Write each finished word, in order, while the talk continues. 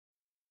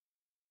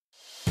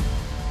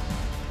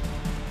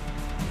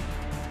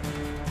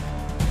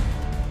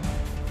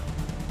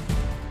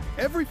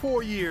Every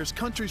 4 years,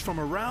 countries from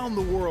around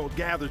the world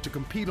gather to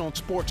compete on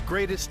sport's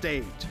greatest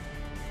stage.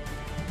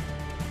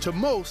 To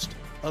most,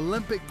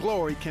 Olympic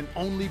glory can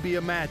only be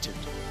imagined.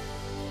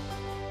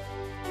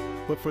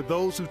 But for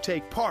those who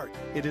take part,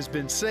 it has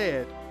been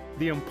said,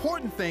 the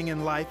important thing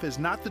in life is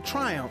not the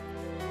triumph,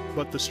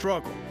 but the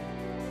struggle.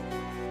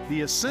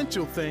 The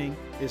essential thing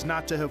is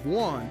not to have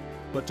won,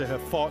 but to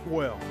have fought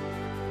well.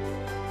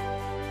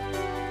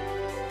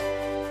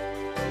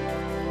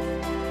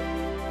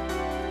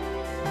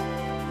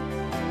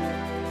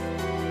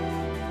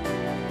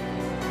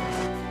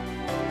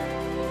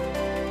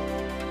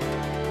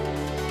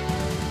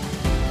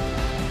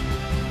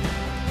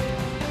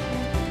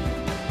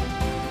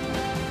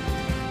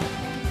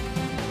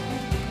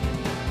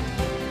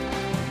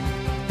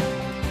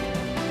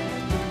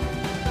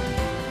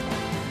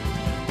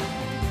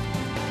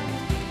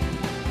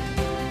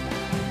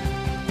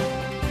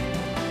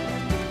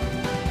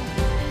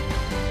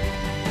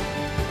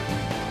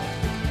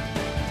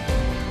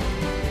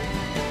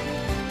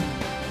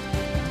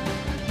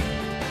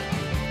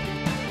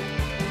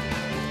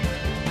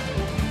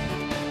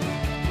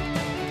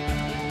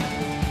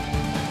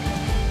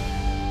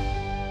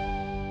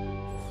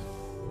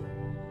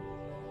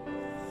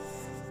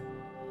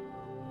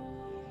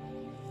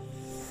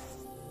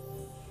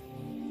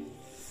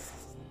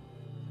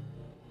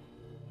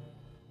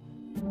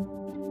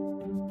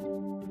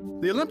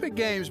 The Olympic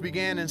Games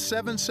began in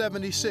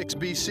 776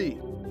 BC,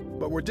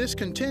 but were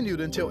discontinued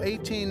until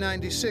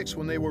 1896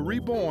 when they were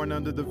reborn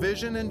under the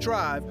vision and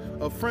drive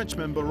of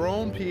Frenchman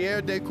Baron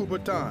Pierre de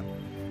Coubertin.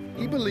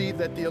 He believed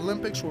that the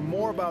Olympics were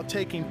more about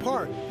taking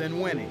part than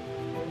winning.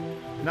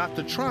 Not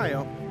the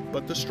triumph,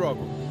 but the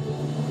struggle.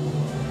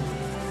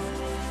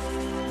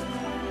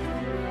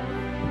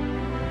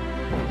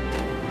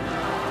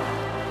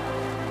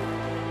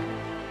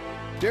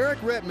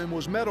 Derek Redmond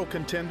was medal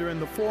contender in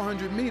the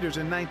 400 meters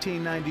in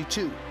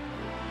 1992.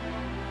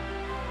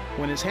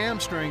 When his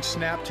hamstring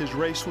snapped, his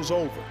race was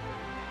over.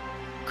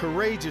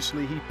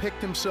 Courageously, he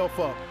picked himself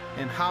up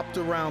and hopped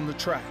around the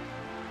track.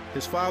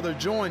 His father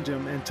joined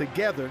him, and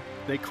together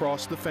they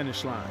crossed the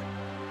finish line.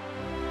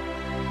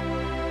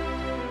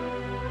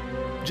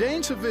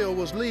 Jane Saville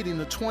was leading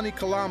the 20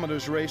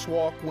 kilometers race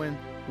walk when,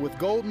 with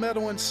gold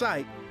medal in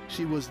sight,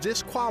 she was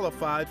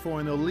disqualified for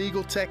an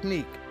illegal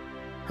technique.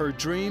 Her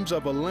dreams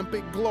of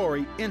Olympic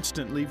glory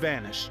instantly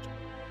vanished.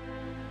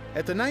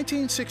 At the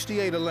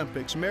 1968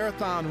 Olympics,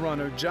 marathon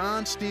runner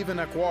John Stephen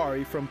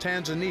Akwari from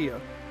Tanzania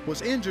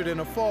was injured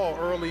in a fall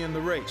early in the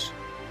race.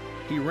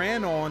 He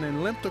ran on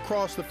and limped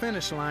across the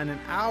finish line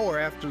an hour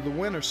after the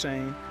winner,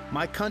 saying,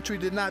 "My country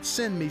did not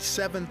send me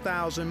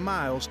 7,000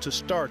 miles to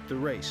start the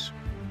race."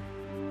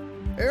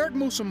 Eric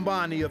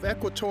Musambani of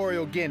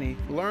Equatorial Guinea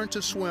learned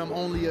to swim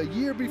only a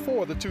year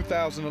before the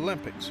 2000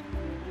 Olympics.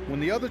 When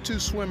the other two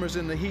swimmers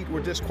in the heat were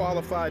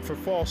disqualified for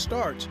false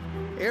starts,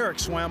 Eric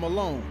swam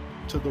alone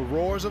to the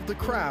roars of the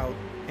crowd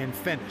and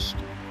finished.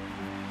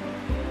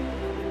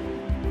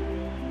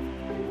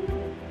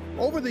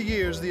 Over the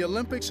years, the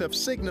Olympics have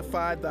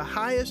signified the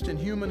highest in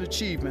human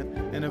achievement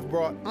and have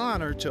brought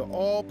honor to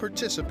all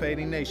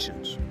participating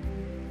nations.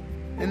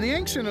 In the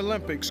ancient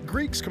Olympics,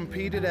 Greeks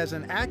competed as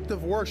an act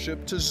of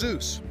worship to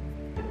Zeus.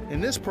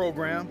 In this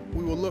program,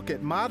 we will look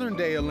at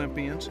modern-day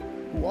Olympians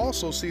who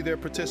also see their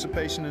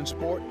participation in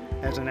sport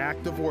as an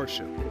act of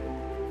worship.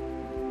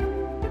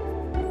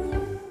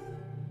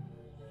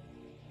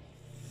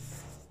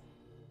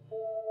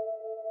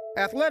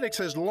 Athletics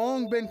has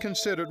long been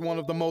considered one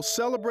of the most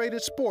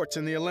celebrated sports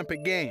in the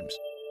Olympic Games.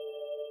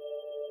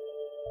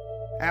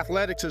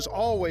 Athletics has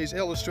always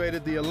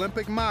illustrated the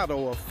Olympic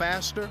motto of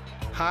faster,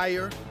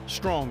 higher,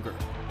 stronger.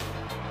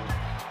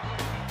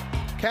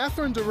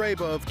 Catherine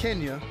Dereba of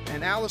Kenya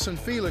and Allison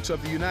Felix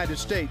of the United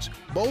States,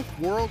 both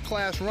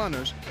world-class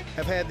runners,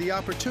 have had the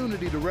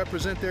opportunity to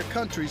represent their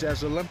countries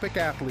as Olympic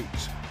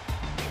athletes.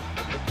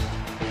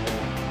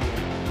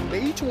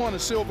 They each won a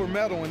silver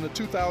medal in the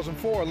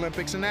 2004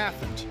 Olympics in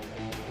Athens.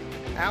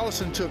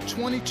 Allison took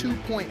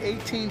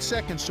 22.18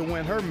 seconds to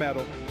win her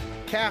medal,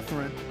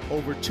 Catherine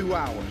over 2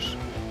 hours.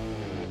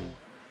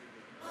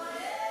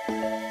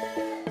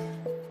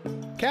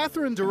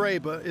 Catherine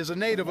Dereba is a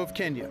native of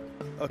Kenya,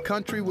 a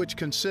country which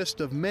consists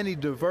of many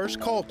diverse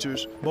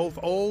cultures, both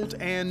old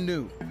and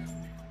new.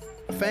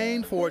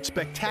 Famed for its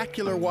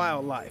spectacular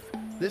wildlife,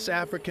 this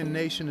African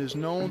nation is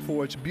known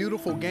for its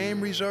beautiful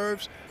game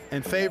reserves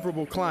and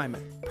favorable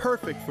climate,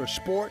 perfect for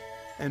sport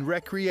and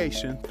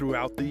recreation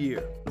throughout the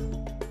year.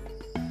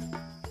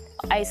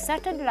 I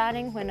started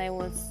running when I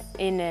was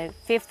in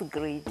 5th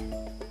grade.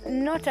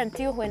 Not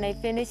until when I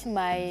finished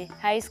my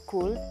high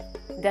school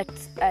that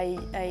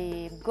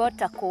I got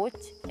a coach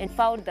and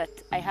found that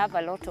I have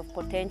a lot of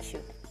potential.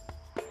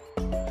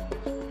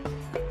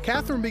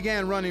 Catherine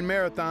began running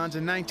marathons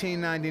in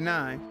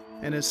 1999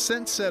 and has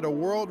since set a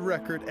world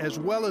record as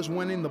well as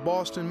winning the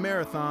Boston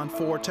Marathon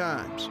 4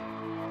 times.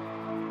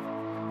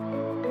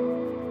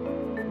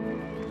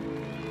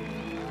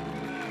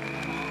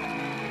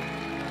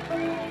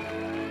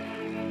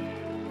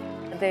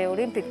 The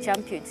Olympic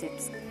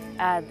Championships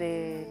are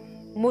the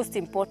most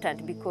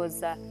important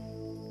because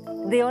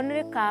they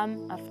only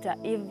come after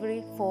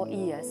every 4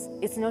 years.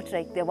 It's not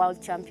like the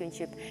World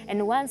Championship.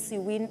 And once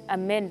you win a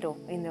medal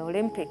in the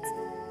Olympics,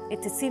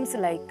 it seems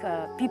like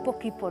people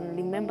keep on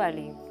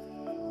remembering.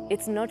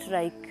 It's not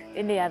like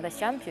any other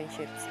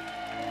championships.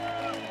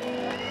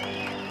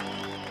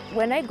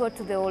 When I go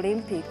to the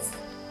Olympics,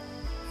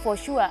 for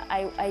sure,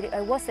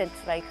 I wasn't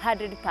like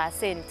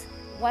 100%.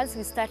 Once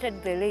we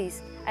started the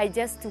race, I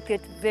just took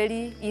it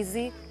very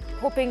easy,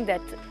 hoping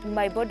that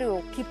my body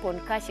will keep on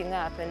catching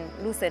up and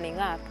loosening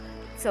up.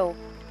 So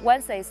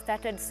once I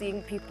started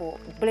seeing people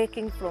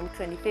breaking from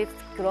 25th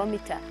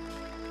kilometer,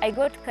 I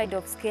got kind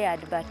of scared,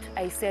 but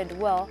I said,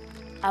 well,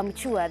 I'm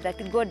sure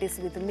that God is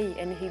with me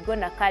and He's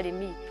gonna carry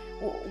me.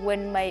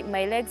 When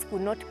my legs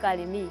could not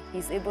carry me,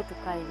 He's able to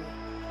carry me.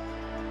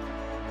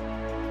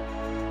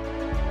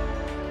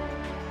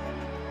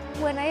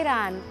 When I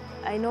run,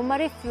 I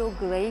normally feel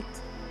great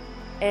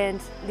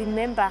and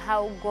remember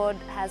how God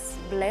has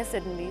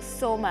blessed me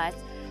so much.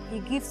 He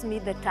gives me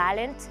the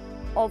talent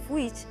of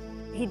which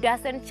He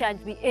doesn't charge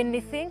me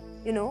anything,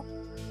 you know.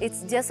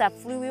 It's just a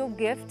free will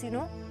gift, you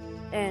know,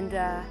 and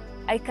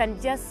I can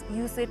just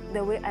use it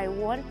the way I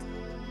want,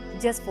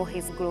 just for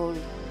His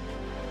glory.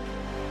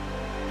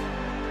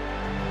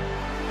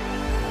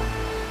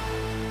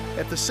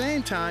 At the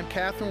same time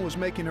Catherine was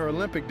making her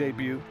Olympic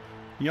debut,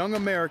 young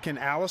American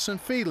Allison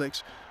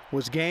Felix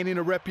was gaining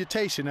a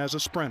reputation as a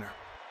sprinter.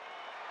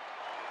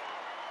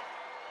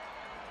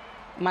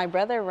 My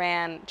brother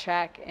ran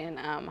track in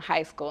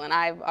high school, and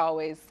I've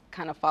always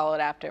kind of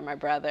followed after my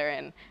brother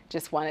and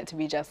just wanted to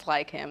be just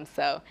like him.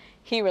 So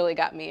he really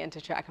got me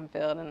into track and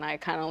field, and I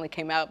kind of only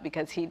came out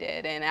because he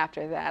did. And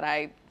after that,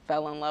 I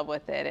fell in love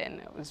with it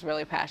and was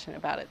really passionate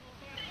about it.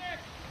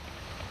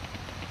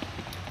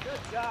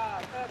 Good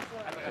job.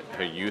 Excellent.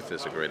 Her youth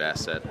is a great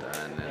asset,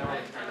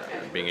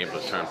 and being able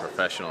to turn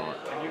professional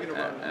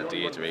at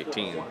the age of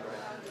 18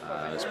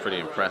 is pretty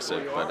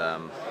impressive. But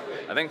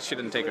I think she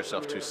didn't take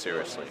herself too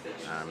seriously.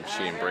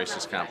 She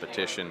embraces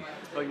competition,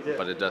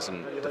 but it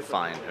doesn't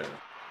define her.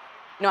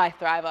 You know, I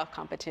thrive off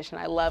competition.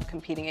 I love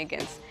competing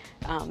against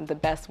the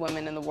best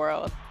women in the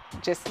world.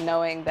 Just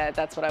knowing that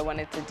that's what I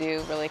wanted to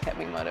do really kept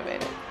me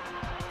motivated.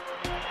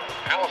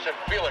 Allison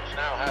Felix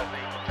now has the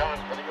baton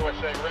for the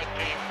USA Red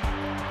Team.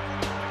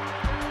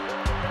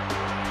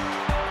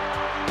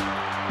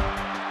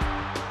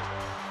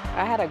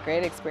 I had a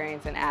great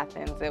experience in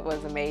Athens. It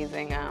was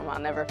amazing. I'll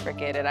never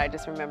forget it. I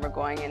just remember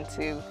going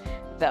into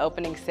the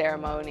opening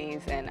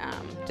ceremonies and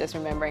just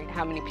remembering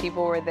how many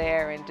people were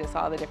there and just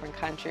all the different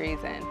countries.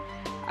 And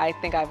I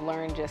think I've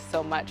learned just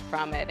so much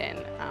from it, and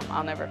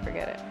I'll never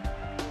forget it.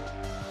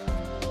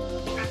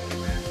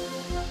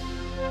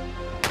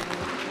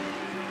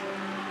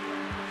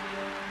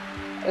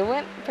 It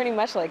went pretty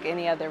much like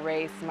any other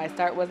race. My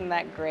start wasn't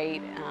that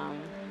great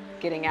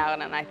getting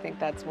out, and I think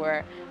that's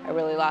where I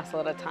really lost a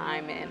lot of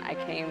time, and I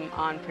came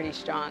on pretty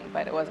strong,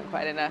 but it wasn't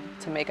quite enough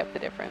to make up the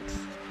difference.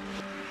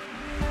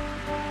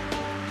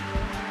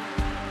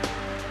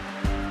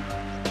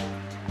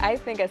 I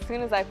think as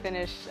soon as I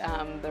finished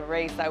the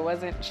race, I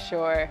wasn't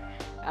sure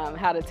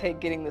how to take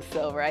getting the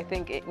silver. I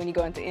think when you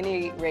go into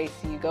any race,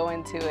 you go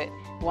into it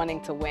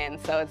wanting to win.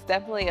 So it's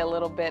definitely a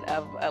little bit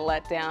of a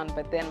letdown,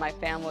 but then my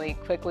family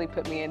quickly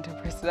put me into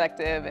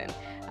perspective, and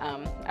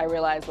I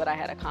realized what I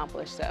had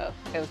accomplished, so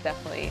it was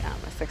definitely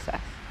a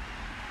success.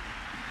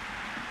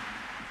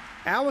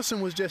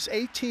 Allison was just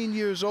 18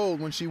 years old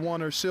when she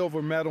won her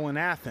silver medal in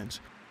Athens.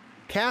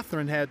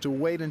 Catherine had to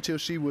wait until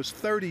she was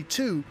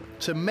 32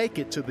 to make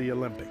it to the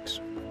Olympics.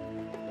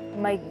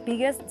 My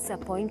biggest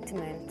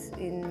disappointment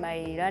in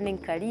my running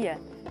career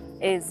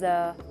is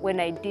when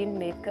I didn't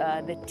make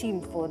the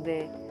team for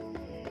the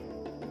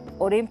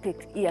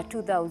Olympic year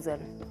 2000.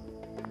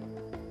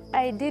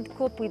 I did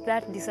cope with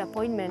that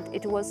disappointment.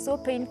 It was so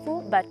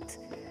painful, but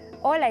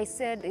all I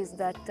said is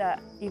that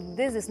if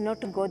this is not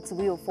God's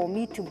will for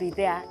me to be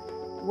there,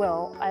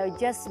 well, I'll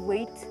just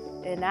wait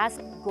and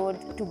ask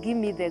God to give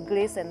me the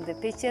grace and the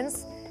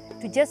patience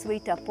to just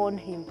wait upon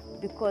Him,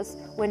 because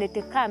when it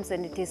comes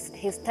and it is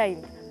His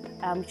time,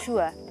 I'm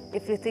sure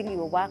everything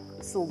will work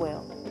so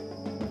well.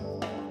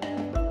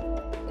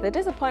 The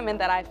disappointment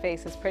that I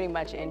face is pretty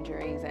much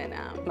injuries, and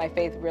my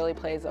faith really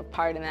plays a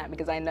part in that,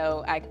 because I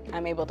know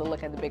I'm able to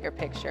look at the bigger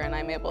picture, and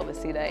I'm able to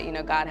see that, you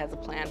know, God has a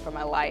plan for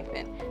my life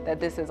and that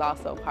this is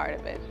also part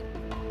of it.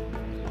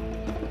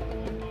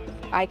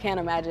 I can't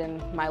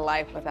imagine my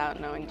life without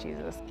knowing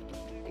Jesus.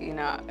 You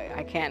know,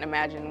 I can't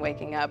imagine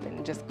waking up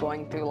and just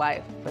going through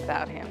life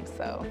without Him.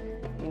 So,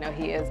 you know,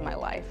 He is my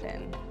life,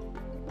 and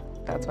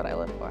that's what I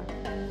live for.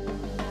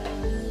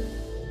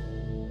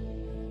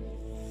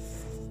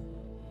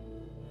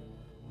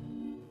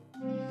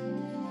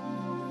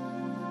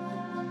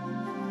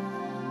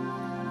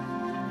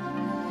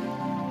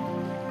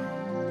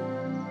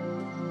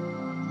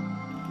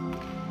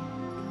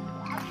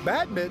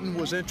 Badminton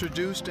was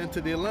introduced into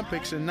the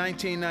Olympics in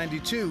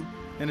 1992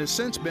 and has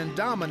since been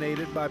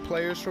dominated by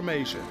players from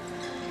Asia.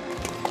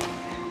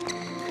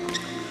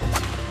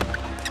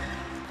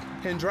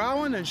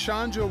 Hendrawan and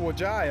Chandra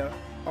Wijaya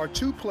are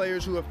two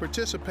players who have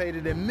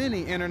participated in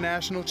many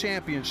international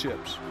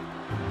championships.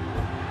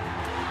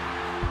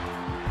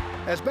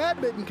 As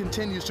badminton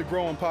continues to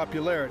grow in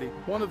popularity,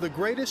 one of the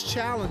greatest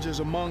challenges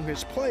among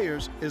its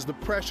players is the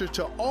pressure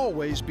to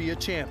always be a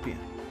champion.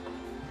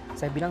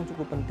 Saya bilang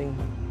cukup penting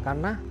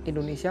karena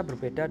Indonesia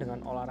berbeda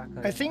dengan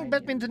olahraga. I think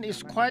badminton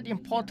is quite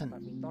important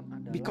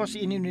because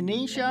in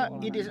Indonesia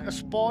it is a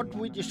sport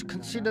which is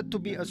considered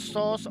to be a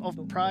source of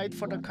pride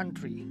for the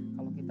country.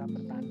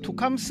 To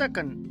come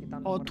second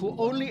or to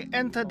only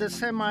enter the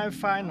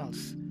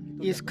semi-finals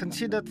is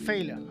considered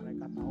failure.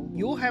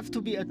 You have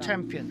to be a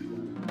champion.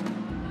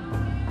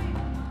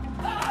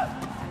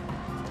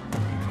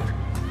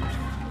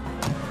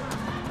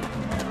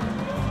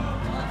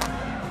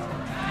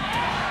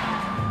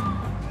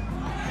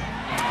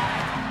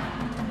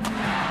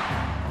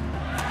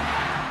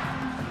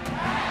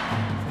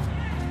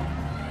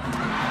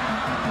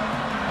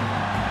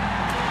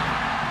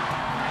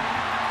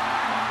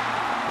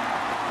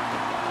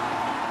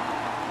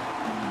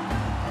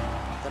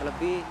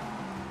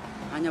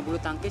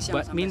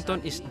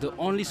 Badminton is the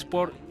only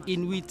sport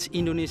in which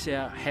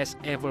Indonesia has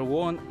ever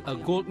won a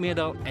gold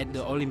medal at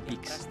the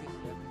Olympics.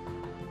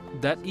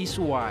 That is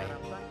why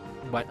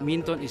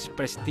badminton is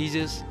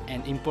prestigious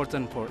and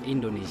important for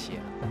Indonesia.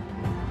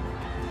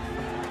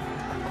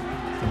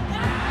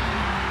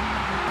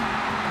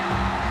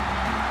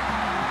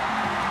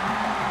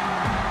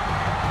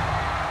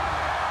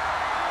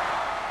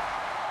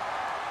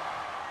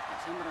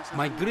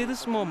 My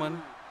greatest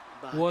moment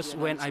was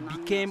when I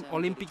became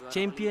Olympic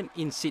champion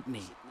in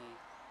Sydney.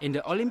 In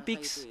the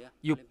Olympics,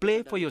 you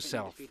play for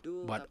yourself,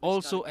 but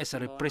also as a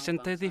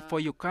representative for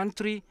your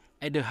country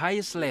at the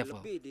highest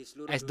level,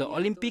 as the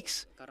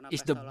Olympics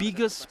is the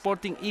biggest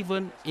sporting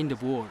event in the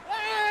world.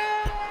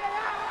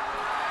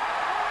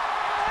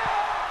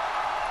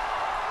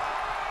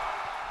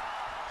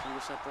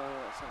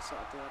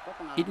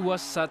 It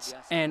was such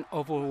an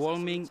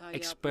overwhelming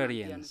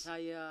experience.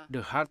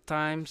 The hard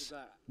times,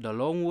 the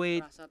long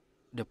wait,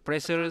 the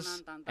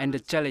pressures, and the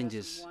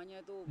challenges,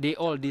 they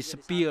all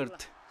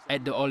disappeared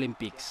at the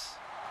Olympics.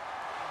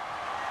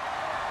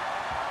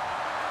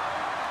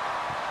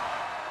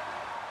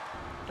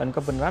 Dan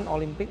kebenaran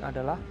Olimpik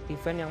adalah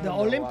event yang The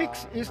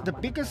Olympics is the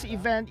biggest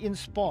event in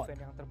sport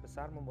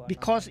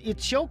because it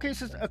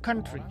showcases a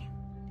country.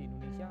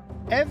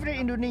 Every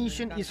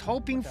Indonesian is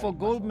hoping for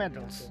gold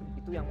medals.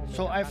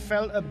 So I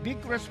felt a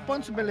big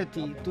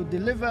responsibility to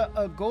deliver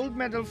a gold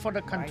medal for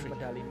the country.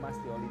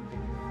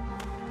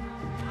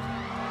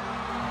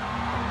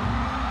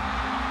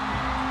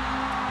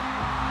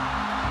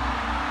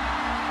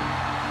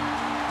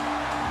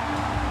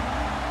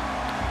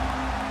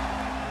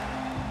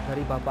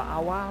 Dari babak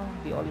awal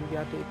di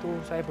Olimpiade itu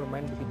saya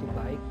bermain begitu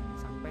baik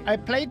sampai I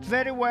played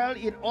very well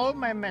in all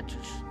my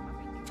matches,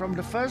 from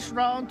the first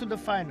round to the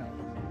final.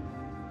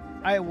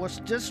 I was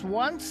just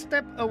one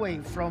step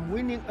away from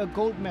winning a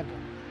gold medal,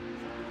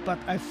 but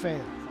I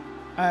failed.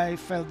 I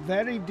felt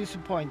very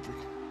disappointed.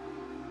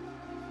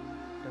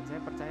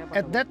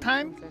 At that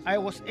time, I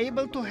was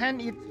able to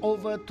hand it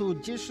over to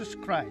Jesus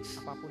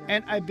Christ,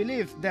 and I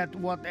believed that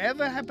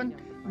whatever happened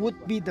would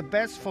be the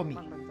best for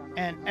me.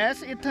 And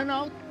as it turned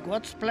out,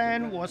 God's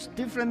plan was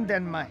different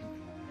than mine.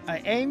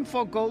 I aimed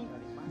for gold,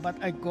 but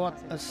I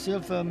got a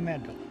silver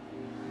medal.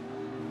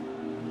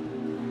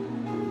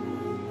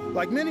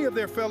 Like many of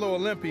their fellow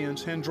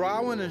Olympians,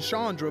 Hendrawan and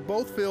Chandra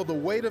both feel the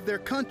weight of their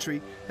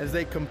country as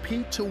they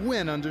compete to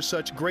win under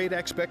such great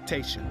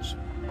expectations.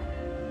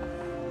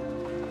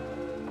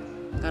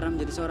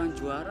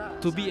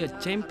 To be a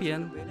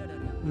champion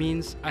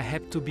means I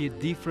have to be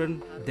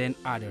different than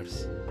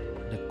others.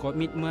 The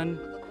commitment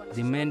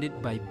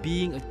demanded by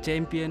being a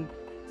champion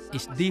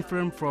is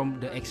different from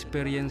the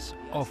experience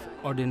of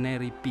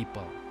ordinary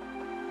people.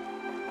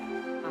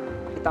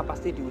 Kita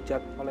pasti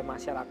dihujat oleh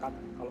masyarakat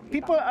kalau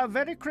People are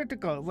very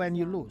critical when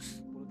you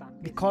lose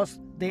because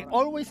they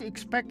always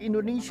expect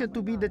Indonesia to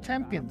be the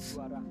champions.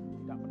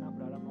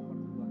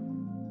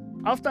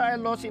 After I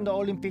lost in the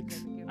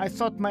Olympics, I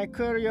thought my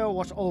career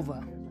was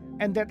over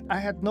and that I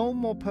had no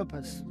more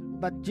purpose,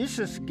 but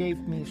Jesus gave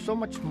me so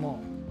much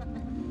more.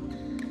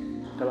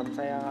 dalam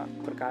saya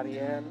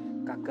berkarir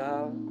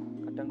gagal,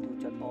 kadang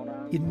dihujat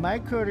orang. In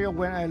my career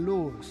when I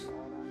lose,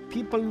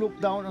 people look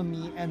down on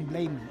me and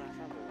blame me.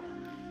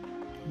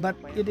 But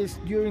it is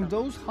during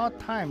those hard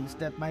times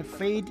that my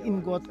faith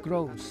in God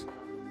grows.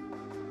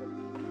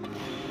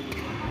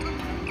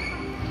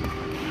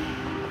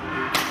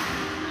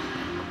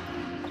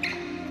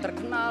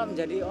 Terkenal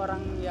menjadi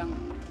orang yang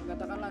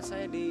katakanlah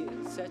saya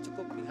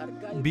cukup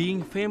dihargai. Being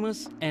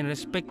famous and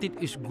respected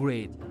is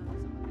great.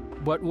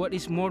 But what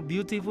is more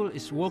beautiful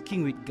is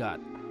walking with God,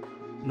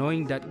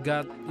 knowing that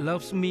God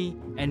loves me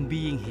and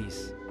being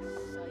His.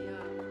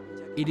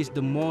 It is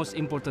the most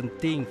important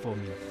thing for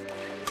me.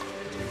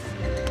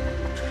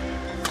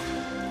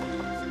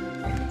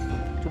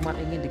 Cuma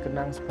ingin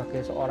dikenang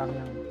sebagai seorang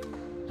yang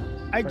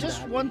I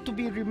just want to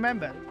be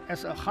remembered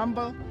as a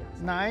humble,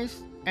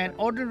 nice, and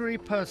ordinary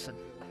person.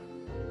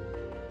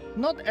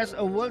 Not as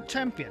a world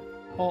champion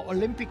or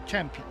Olympic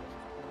champion,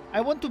 I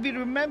want to be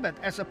remembered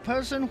as a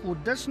person who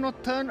does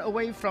not turn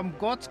away from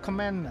God's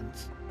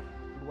commandments.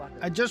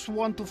 I just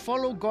want to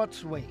follow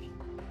God's way.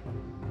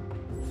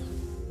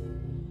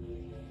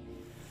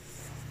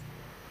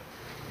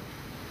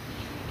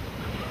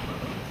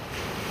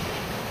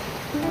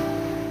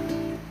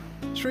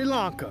 Sri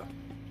Lanka,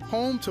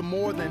 home to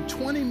more than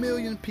 20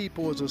 million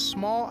people, is a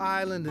small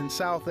island in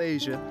South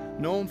Asia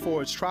known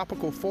for its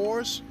tropical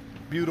forests,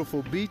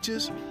 beautiful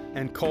beaches,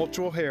 and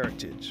cultural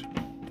heritage.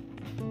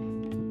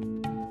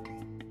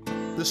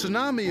 The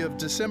tsunami of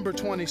December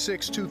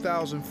 26,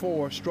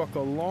 2004 struck a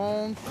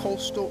long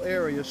coastal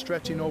area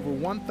stretching over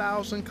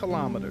 1,000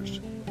 kilometers.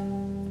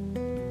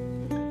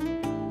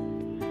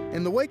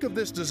 In the wake of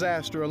this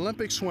disaster,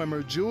 Olympic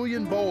swimmer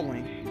Julian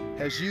Bowling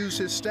has used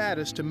his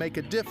status to make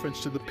a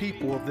difference to the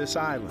people of this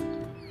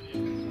island.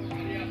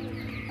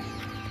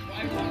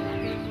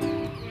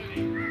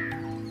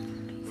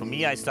 For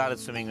me, I started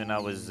swimming when I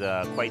was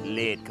quite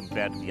late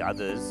compared to the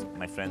others,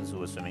 my friends who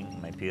were swimming,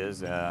 my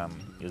peers.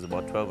 It was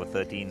about 12 or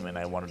 13 when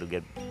I wanted to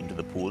get into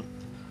the pool.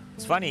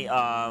 It's funny,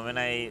 when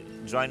I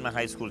joined my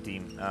high school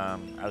team,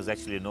 I was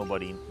actually a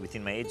nobody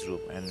within my age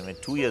group, and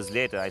 2 years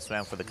later, I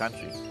swam for the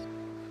country.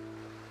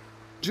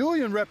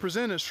 Julian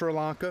represented Sri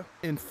Lanka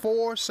in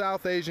 4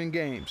 South Asian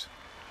Games,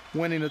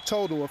 winning a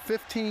total of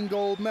 15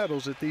 gold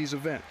medals at these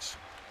events.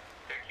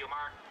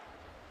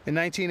 In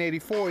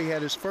 1984, he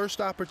had his first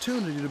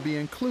opportunity to be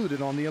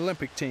included on the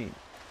Olympic team.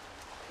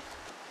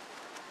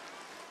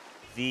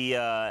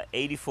 The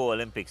 84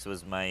 Olympics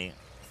was my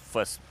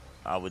first,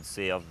 I would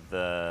say, of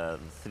the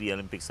 3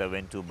 Olympics I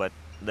went to, but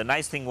the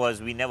nice thing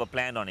was we never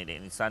planned on it,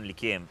 and it suddenly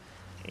came.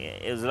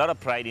 It was a lot of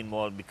pride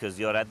involved because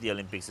you're at the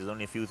Olympics. There's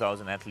only a few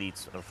thousand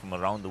athletes from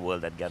around the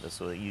world that gather,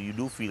 so you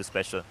do feel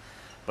special.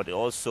 But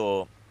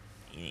also,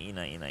 in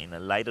a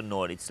lighter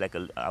note, it's like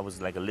I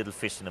was like a little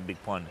fish in a big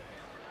pond.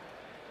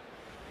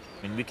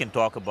 I mean, we can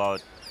talk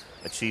about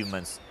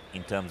achievements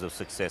in terms of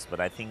success, but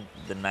I think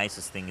the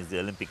nicest thing is the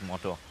Olympic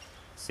motto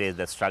says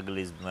that struggle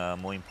is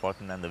more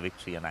important than the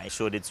victory. And I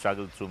sure did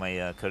struggle through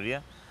my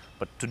career,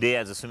 but today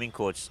as a swimming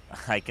coach,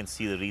 I can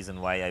see the reason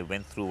why I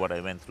went through what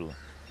I went through,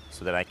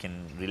 so that I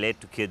can relate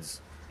to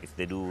kids. If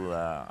they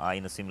are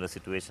in a similar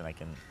situation, I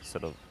can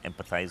sort of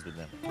empathize with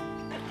them.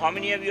 How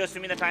many of you are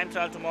swimming the time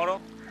trial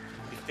tomorrow?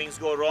 If things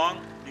go wrong,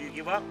 do you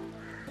give up?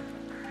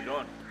 You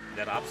don't.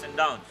 There are ups and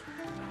downs.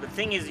 The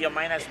thing is, your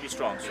mind has to be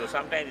strong. So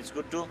sometimes it's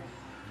good to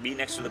be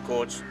next to the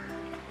coach,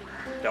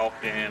 talk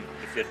to him.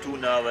 If you're too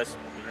nervous,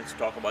 let's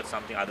talk about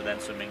something other than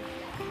swimming.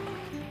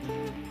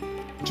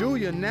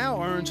 Julian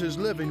now earns his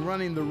living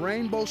running the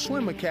Rainbow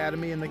Swim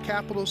Academy in the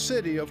capital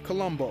city of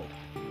Colombo.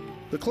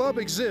 The club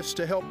exists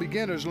to help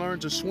beginners learn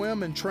to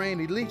swim and train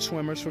elite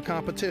swimmers for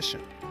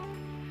competition.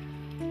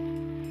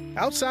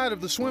 Outside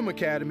of the swim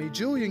academy,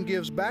 Julian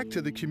gives back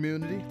to the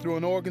community through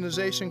an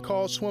organization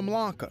called Swim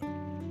Lanka,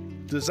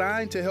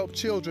 designed to help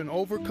children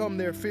overcome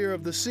their fear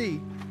of the sea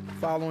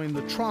following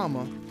the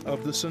trauma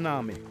of the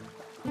tsunami.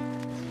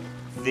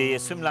 The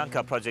Swim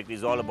Lanka project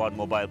is all about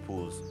mobile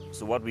pools.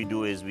 So what we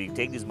do is we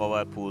take these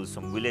mobile pools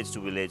from village to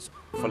village.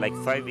 For like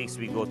 5 weeks,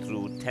 we go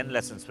through 10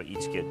 lessons for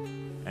each kid.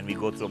 And we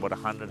go through about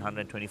 100,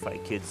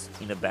 125 kids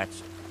in a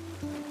batch.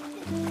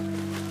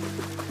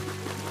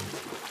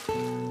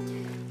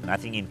 And I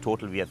think in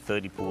total we had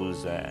 30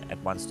 pools at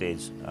one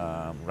stage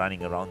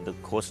running around the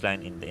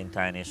coastline in the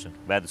entire nation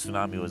where the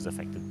tsunami was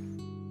affected.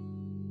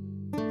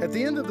 At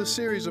the end of the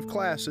series of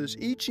classes,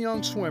 each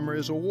young swimmer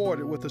is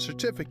awarded with a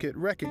certificate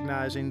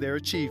recognizing their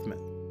achievement.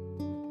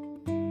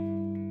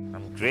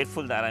 I'm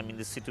grateful that I'm in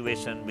this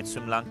situation with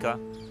Swim Lanka.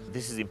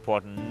 This is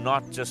important,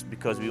 not just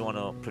because we want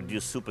to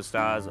produce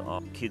superstars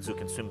or kids who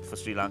can swim for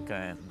Sri Lanka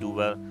and do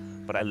well,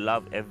 but I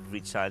love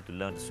every child to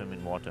learn to swim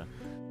in water.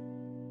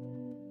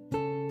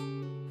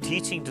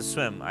 Teaching to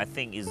swim, I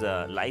think, is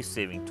a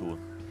life-saving tool,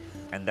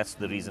 and that's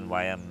the reason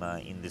why I'm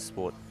in this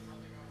sport.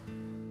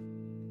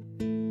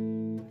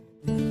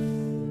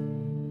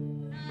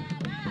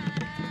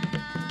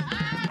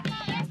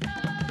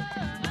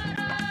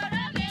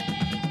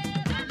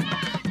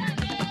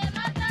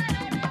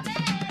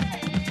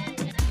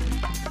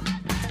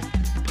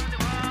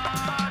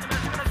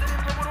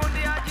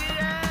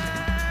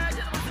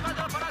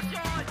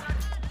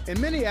 In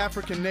many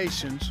African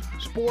nations,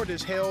 sport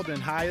is held in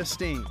high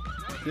esteem.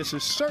 This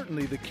is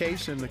certainly the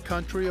case in the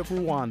country of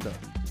Rwanda.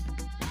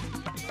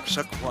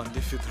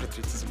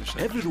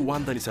 Every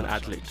Rwandan is an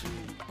athlete,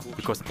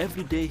 because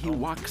every day he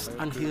walks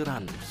and he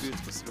runs.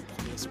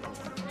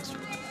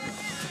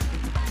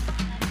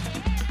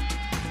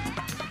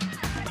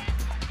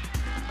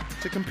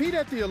 To compete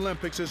at the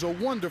Olympics is a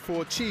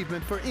wonderful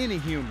achievement for any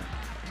human.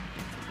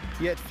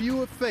 Yet few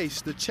have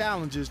faced the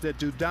challenges that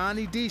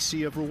Dudani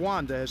Disi of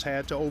Rwanda has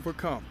had to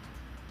overcome.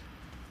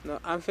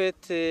 En fait,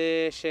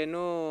 chez nous,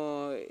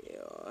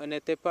 on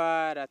n'était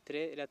pas la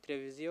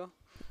télévision.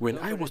 When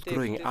I was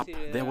growing up,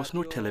 there was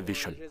no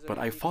television, but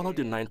I followed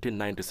the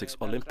 1996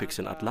 Olympics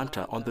in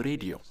Atlanta on the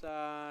radio.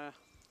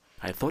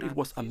 I thought it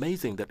was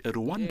amazing that a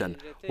Rwandan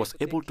was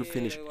able to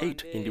finish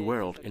 8th in the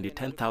world in the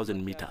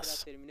 10,000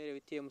 meters.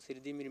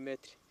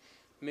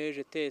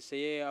 It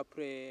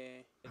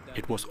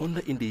was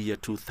only in the year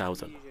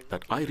 2000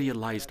 that I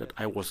realized that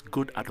I was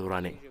good at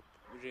running.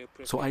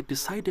 So I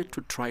decided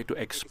to try to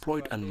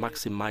exploit and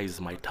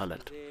maximize my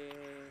talent.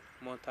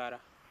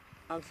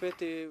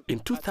 In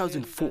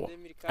 2004,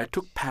 I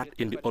took part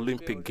in the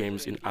Olympic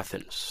Games in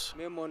Athens.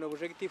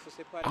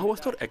 I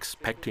was not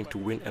expecting to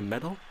win a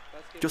medal.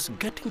 Just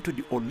getting to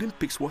the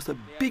Olympics was a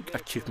big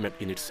achievement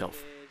in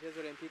itself.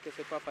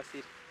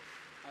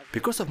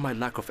 Because of my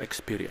lack of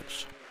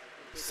experience,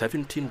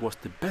 17 was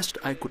the best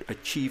I could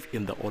achieve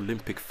in the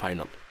Olympic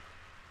final.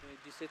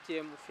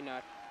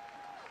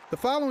 The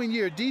following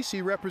year,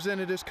 DC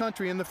represented his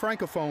country in the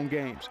Francophone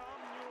Games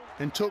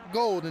and took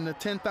gold in the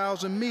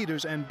 10,000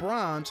 meters and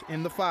bronze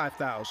in the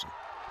 5,000.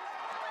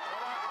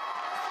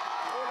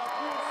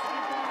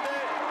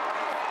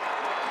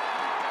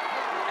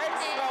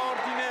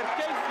 Extraordinaire,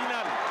 quelle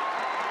finale!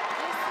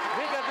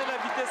 Regardez la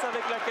vitesse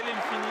avec laquelle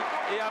il finit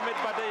et Ahmed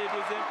Badaï est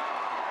deuxième,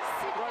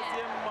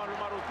 troisième le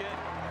Marocain.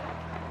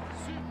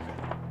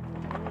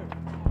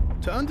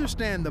 To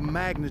understand the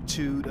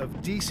magnitude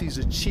of DC's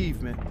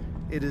achievement,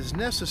 it is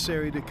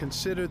necessary to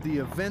consider the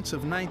events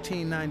of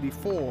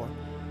 1994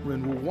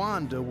 when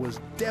Rwanda was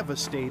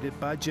devastated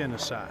by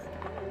genocide.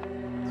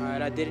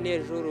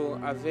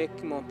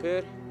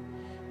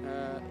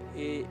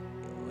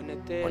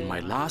 On my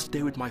last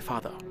day with my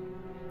father,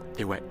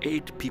 there were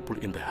 8 people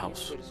in the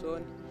house.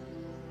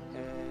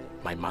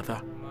 My mother,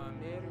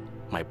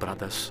 my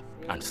brothers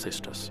and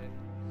sisters.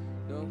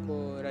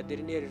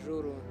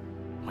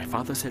 My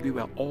father said we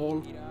were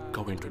all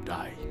going to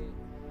die.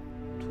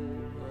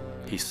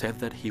 He said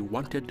that he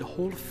wanted the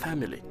whole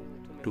family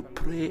to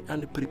pray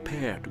and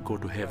prepare to go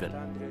to heaven.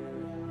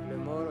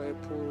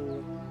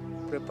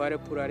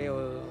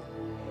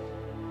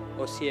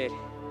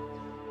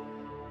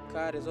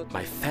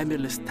 My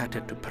family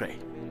started to pray,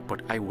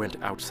 but I went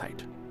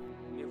outside.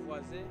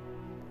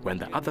 When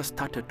the others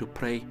started to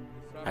pray,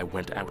 I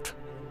went out.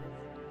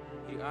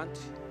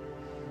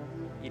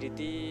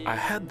 I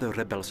heard the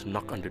rebels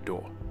knock on the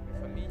door.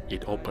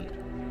 It opened.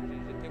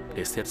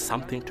 They said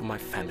something to my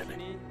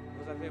family.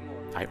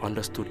 I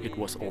understood it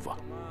was over.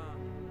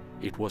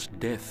 It was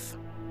death.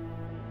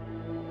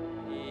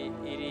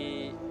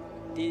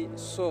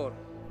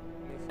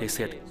 They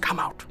said, "Come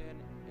out."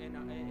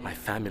 My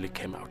family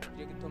came out.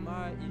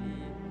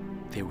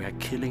 They were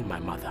killing my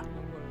mother.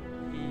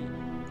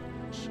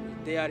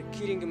 They are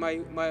killing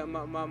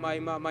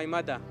my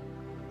mother.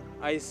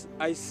 I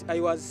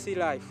was still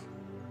alive.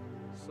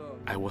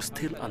 I was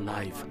still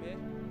alive.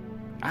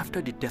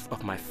 After the death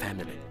of my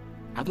family,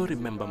 I don't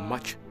remember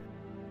much.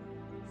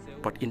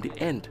 But in the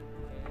end,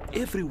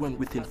 everyone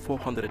within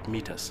 400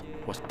 meters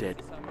was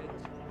dead.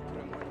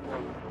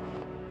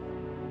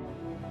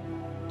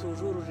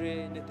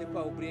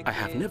 I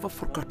have never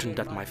forgotten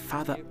that my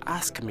father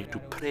asked me to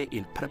pray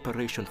in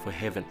preparation for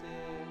heaven.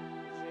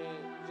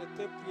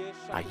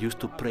 I used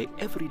to pray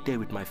every day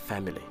with my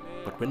family,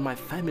 but when my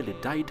family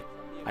died,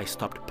 I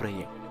stopped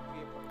praying.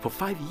 For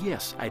 5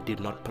 years, I did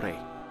not pray.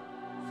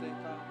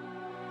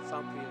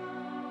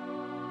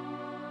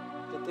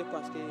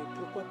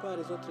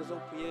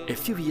 A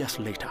few years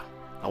later,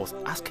 I was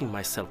asking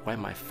myself why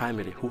my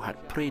family who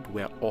had prayed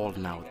were all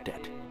now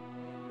dead.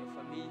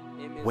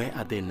 Where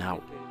are they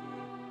now?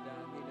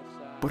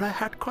 But I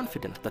had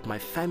confidence that my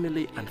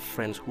family and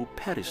friends who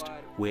perished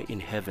were in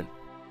heaven.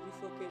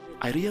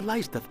 I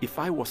realized that if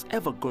I was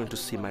ever going to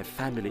see my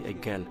family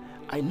again,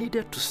 I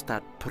needed to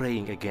start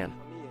praying again.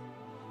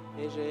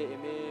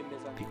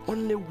 The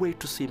only way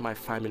to see my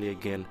family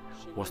again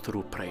was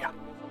through prayer.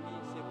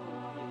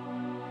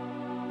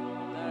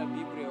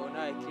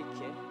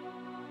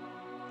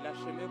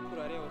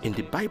 In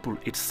the Bible,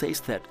 it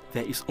says that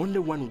there is only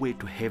one way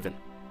to heaven,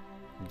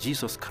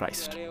 Jesus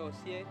Christ.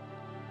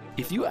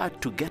 If you are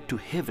to get to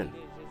heaven,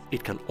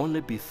 it can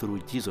only be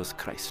through Jesus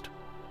Christ.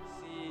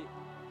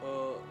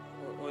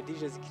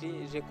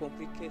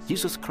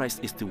 Jesus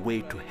Christ is the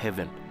way to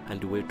heaven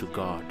and the way to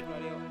God.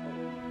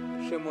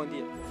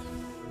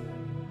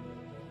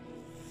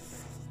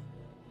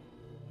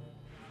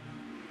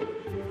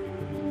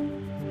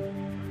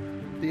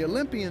 The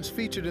Olympians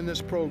featured in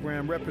this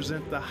program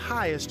represent the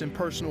highest in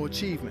personal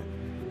achievement.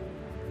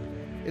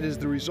 It is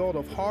the result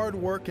of hard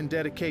work and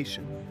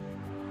dedication.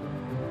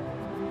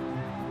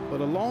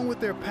 But along with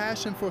their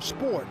passion for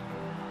sport,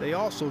 they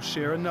also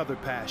share another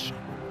passion.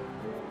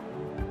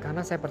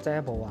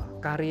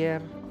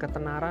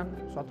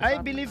 I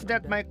believe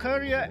that my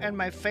career and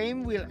my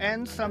fame will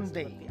end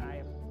someday.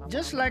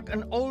 Just like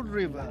an old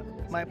river,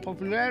 my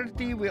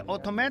popularity will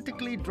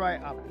automatically dry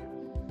up.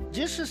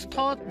 Jesus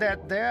taught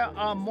that there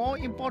are more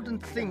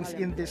important things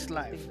in this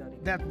life,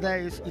 that there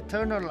is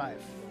eternal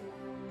life.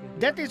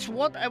 That is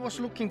what I was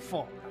looking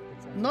for,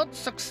 not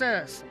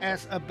success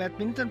as a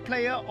badminton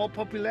player or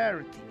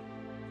popularity.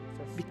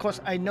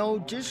 Because I know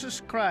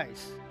Jesus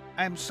Christ,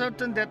 I am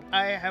certain that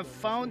I have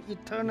found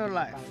eternal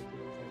life.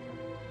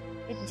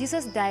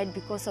 Jesus died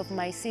because of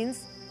my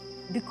sins,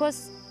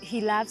 because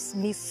he loves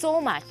me so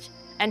much,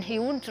 and he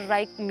wouldn't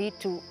like me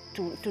to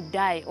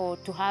die or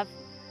to have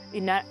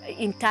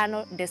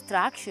internal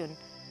destruction.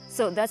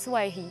 So that's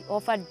why he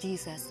offered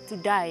Jesus to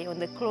die on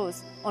the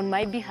cross on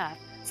my behalf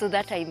so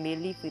that I may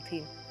live with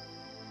him.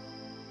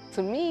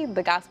 To me,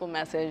 the gospel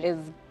message is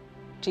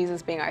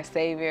Jesus being our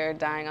Savior,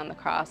 dying on the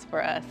cross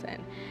for us,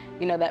 and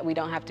that we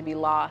don't have to be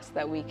lost,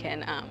 that we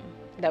can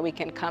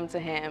come to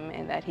him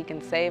and that he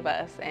can save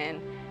us,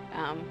 and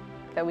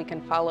that we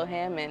can follow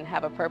him and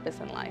have a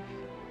purpose in life.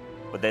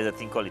 But there's a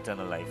thing called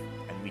eternal life,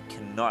 and we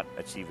cannot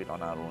achieve it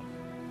on our own.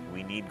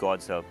 We need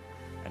God's help,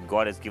 and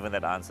God has given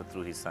that answer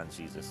through his son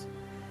Jesus.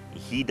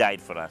 He died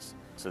for us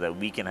so that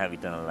we can have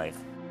eternal life.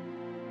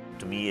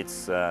 To me,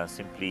 it's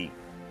simply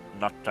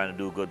not trying to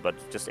do good, but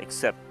just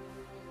accept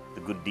the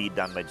good deed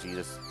done by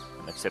Jesus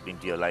and accept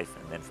into your life,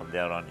 and then from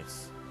there on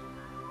it's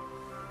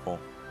home.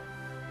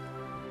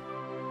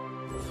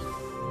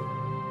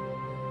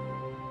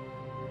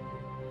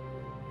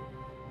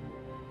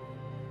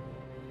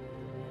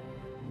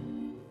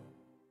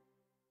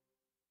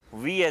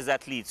 We as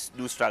athletes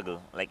do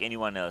struggle like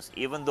anyone else.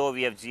 Even though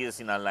we have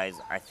Jesus in our lives,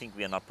 I think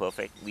we are not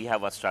perfect. We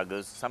have our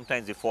struggles.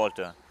 Sometimes we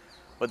falter.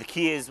 But the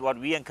key is, what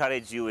we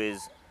encourage you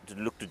is to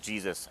look to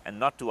Jesus and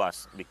not to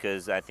us,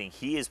 because I think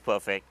he is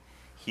perfect.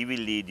 He will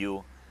lead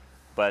you.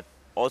 But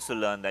also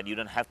learn that you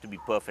don't have to be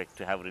perfect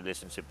to have a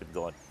relationship with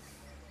God.